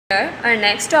Our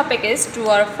next topic is true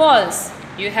or false.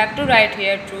 You have to write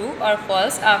here true or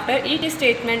false after each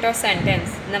statement or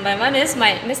sentence. Number 1 is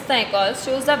Miss Naikal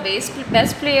chose the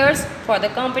best players for the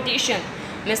competition.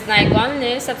 Miss Naikal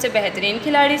ने सबसे बेहतरीन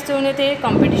खिलाड़ी चुने थे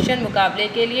competition मुकाबले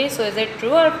के लिए. So is it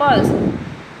true or false?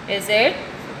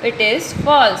 It is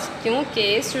false क्योंकि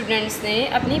students ने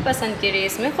अपनी पसंद की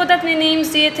रेस में खुद अपने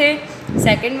names दिए थे.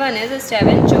 Second one is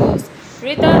Steven chose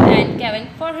Rita and Kevin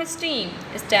for his team.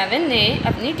 Stephen ने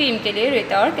अपनी टीम के लिए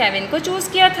रिता और केविन को चूज़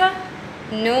किया था.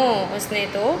 नो उसने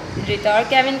तो रिता और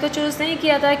केविन को चूज़ नहीं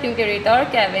किया था क्योंकि रिता और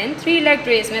केविन 3 लेग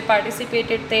रेस में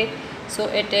पार्टिसिपेटेड थे. So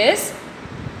it is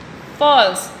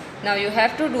false. Now you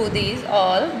have to do these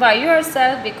all by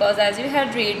yourself because as you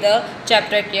had read the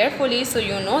chapter carefully so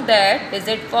you know that is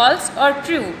it falls और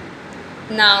true.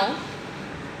 Now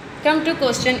come to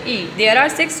question E. There are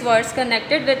 6 words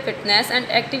connected with fitness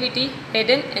and activity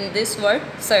hidden in this word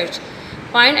search.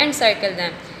 Find and circle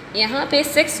them. यहाँ पे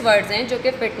 6 words हैं जो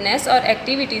कि fitness और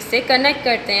activity से connect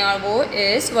करते हैं और वो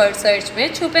इस word search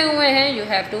में छुपे हुए हैं. You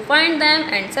have to find them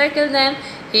and circle them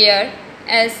here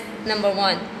as number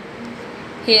 1.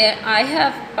 Here I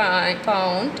have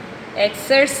found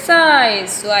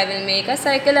exercise. So I will make a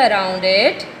circle around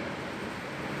it.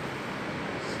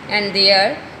 And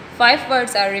there 5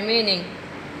 words are remaining.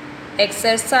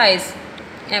 Exercise.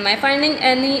 Am I finding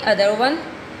any other one?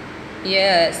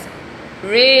 Yes.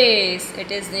 Race.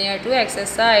 It is near to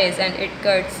exercise and it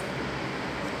cuts.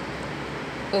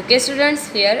 Okay students,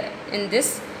 here in this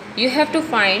you have to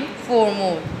find 4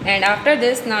 more. And after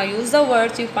this now use the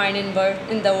words you find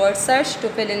in the word search to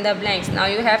fill in the blanks. Now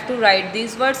you have to write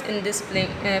these words in this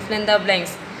fill in the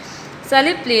blanks.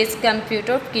 Sally plays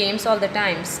computer games all the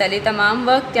time. Sally तमाम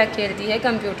वक्त क्या खेलती है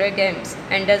computer games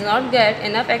and does not get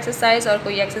enough exercise और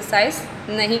कोई exercise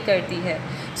नहीं करती है.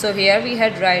 So here we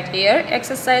had write here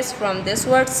exercise from this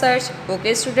word search.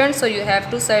 Okay students, so you have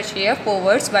to search here 4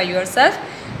 words by yourself.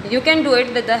 You can do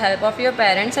it with the help of your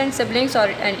parents and siblings or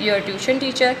your tuition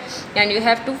teacher, and you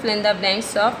have to fill in the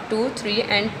blanks of 2, 3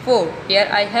 and 4. Here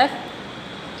I have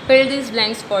filled these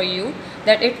blanks for you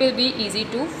that it will be easy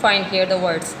to find here the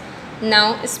words. Now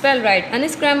spell right.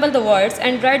 Unscramble the words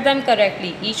and write them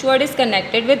correctly. Each word is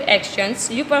connected with actions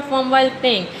you perform while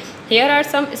playing. Here are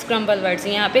some scramble words.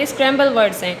 यहाँ पे scramble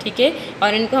words हैं, ठीक है,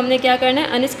 और इनको हमने क्या करना है,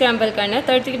 unscramble करना है,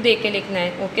 तरतीब दे के लिखना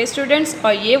है. ओके स्टूडेंट्स,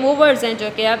 और ये वो words हैं जो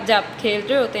कि आप जब खेल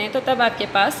रहे होते हैं तो तब आपके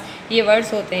पास ये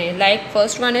words होते हैं. Like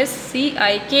first one is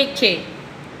CIKK.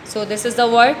 So this is the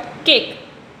word kick.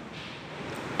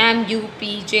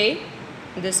 MUPJ.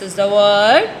 This is the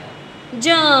word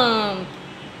jump.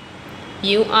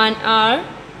 UNR.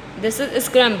 This is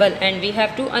scramble and we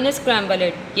have to unscramble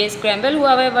it. ये scramble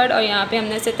हुआ हुआ word और यहाँ पे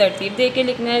हमने इसे तरतीब दे के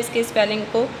लिखना है इसके spelling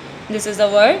को. This is the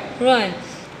word run.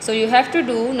 So you have to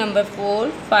do number 4,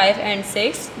 5 and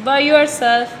 6 by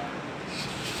yourself.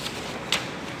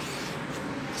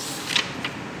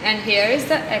 And here is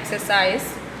the exercise.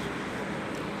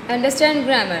 Understand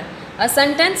grammar. A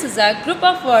sentence is a group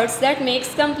of words that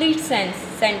makes complete sense.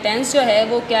 Sentence जो है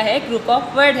वो क्या है, group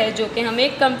of word है जो कि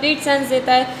हमें complete sense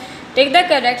देता है. Take the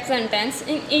correct sentence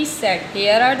in each set.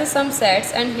 Here are the some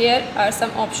sets and here are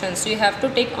some options. You have to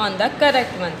tick on the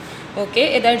correct one. Okay,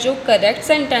 इधर जो correct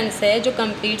sentence है, जो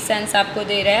complete sense आपको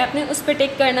दे रहा है, आपने उस पर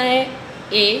tick करना है.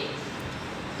 A.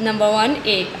 Number 1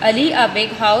 A. Ali a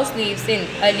big house lives in.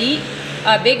 Ali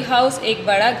a big house एक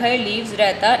बड़ा घर lives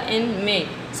रहता in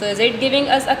में. So is it giving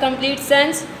us a complete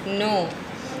sense? No.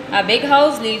 A big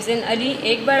house lives in Ali.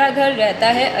 एक बड़ा घर रहता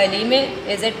है अली में.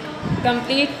 Is it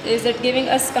complete? Is it giving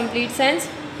us complete sense?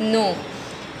 No.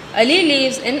 Ali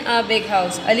lives in a big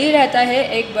house. Ali रहता है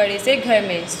एक बड़े से घर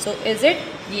में. So is it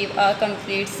give a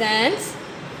complete sense?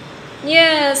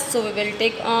 Yes. So we will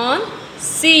take on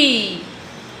C.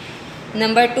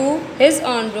 Number 2 his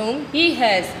own room he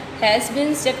has. Has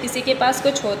means जब किसी के पास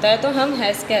कुछ होता है तो हम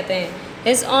has कहते हैं.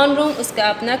 His own room उसका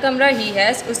अपना कमरा. He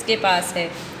has उसके पास है.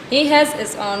 He has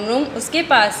his own room उसके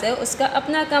पास है उसका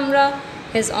अपना कमरा.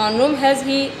 His own room has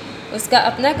he उसका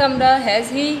अपना कमरा.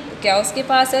 Has he क्या उसके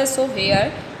पास है. So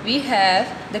here we have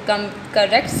the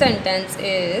correct sentence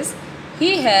is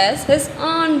he has his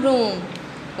own room.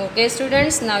 Okay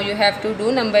students, now you have to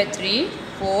do number 3,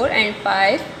 4 and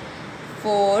 5.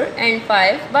 4 and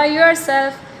 5 by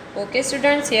yourself. Okay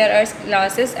students, here our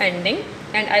class is ending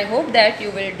and I hope that you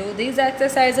will do these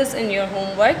exercises in your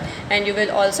homework and you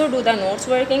will also do the notes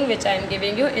working which I am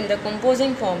giving you in the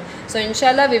composing form. So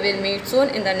inshallah we will meet soon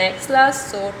in the next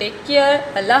class. So take care.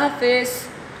 Allah Hafiz.